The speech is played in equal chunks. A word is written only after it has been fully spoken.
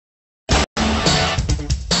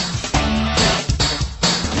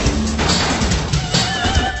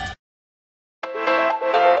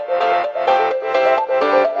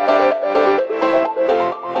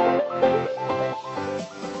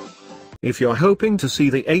If you're hoping to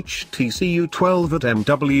see the HTC U12 at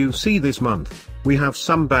MWC this month, we have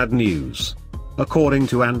some bad news. According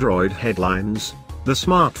to Android headlines, the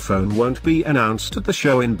smartphone won't be announced at the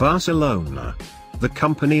show in Barcelona. The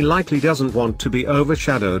company likely doesn't want to be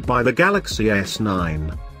overshadowed by the Galaxy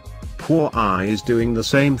S9. Huawei is doing the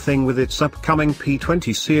same thing with its upcoming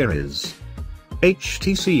P20 series.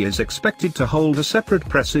 HTC is expected to hold a separate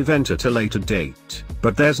press event at a later date,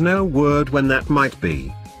 but there's no word when that might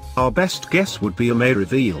be. Our best guess would be a May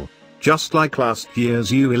reveal, just like last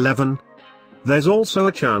year's U11. There's also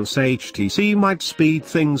a chance HTC might speed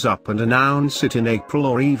things up and announce it in April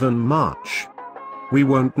or even March. We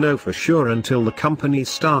won't know for sure until the company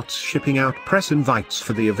starts shipping out press invites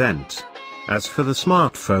for the event. As for the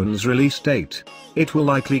smartphone's release date, it will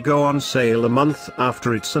likely go on sale a month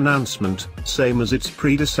after its announcement, same as its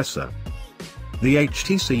predecessor. The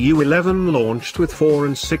HTC U11 launched with 4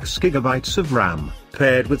 and 6 GB of RAM,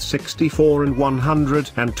 paired with 64 and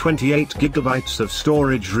 128 GB of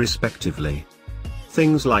storage respectively.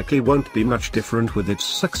 Things likely won't be much different with its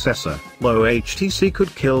successor, though HTC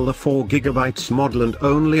could kill the 4 GB model and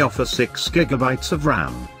only offer 6 GB of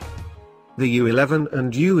RAM. The U11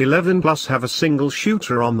 and U11 Plus have a single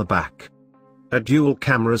shooter on the back. A dual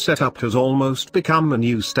camera setup has almost become a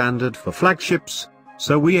new standard for flagships,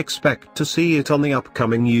 so we expect to see it on the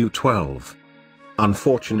upcoming U12.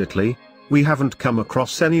 Unfortunately, we haven't come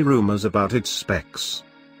across any rumors about its specs.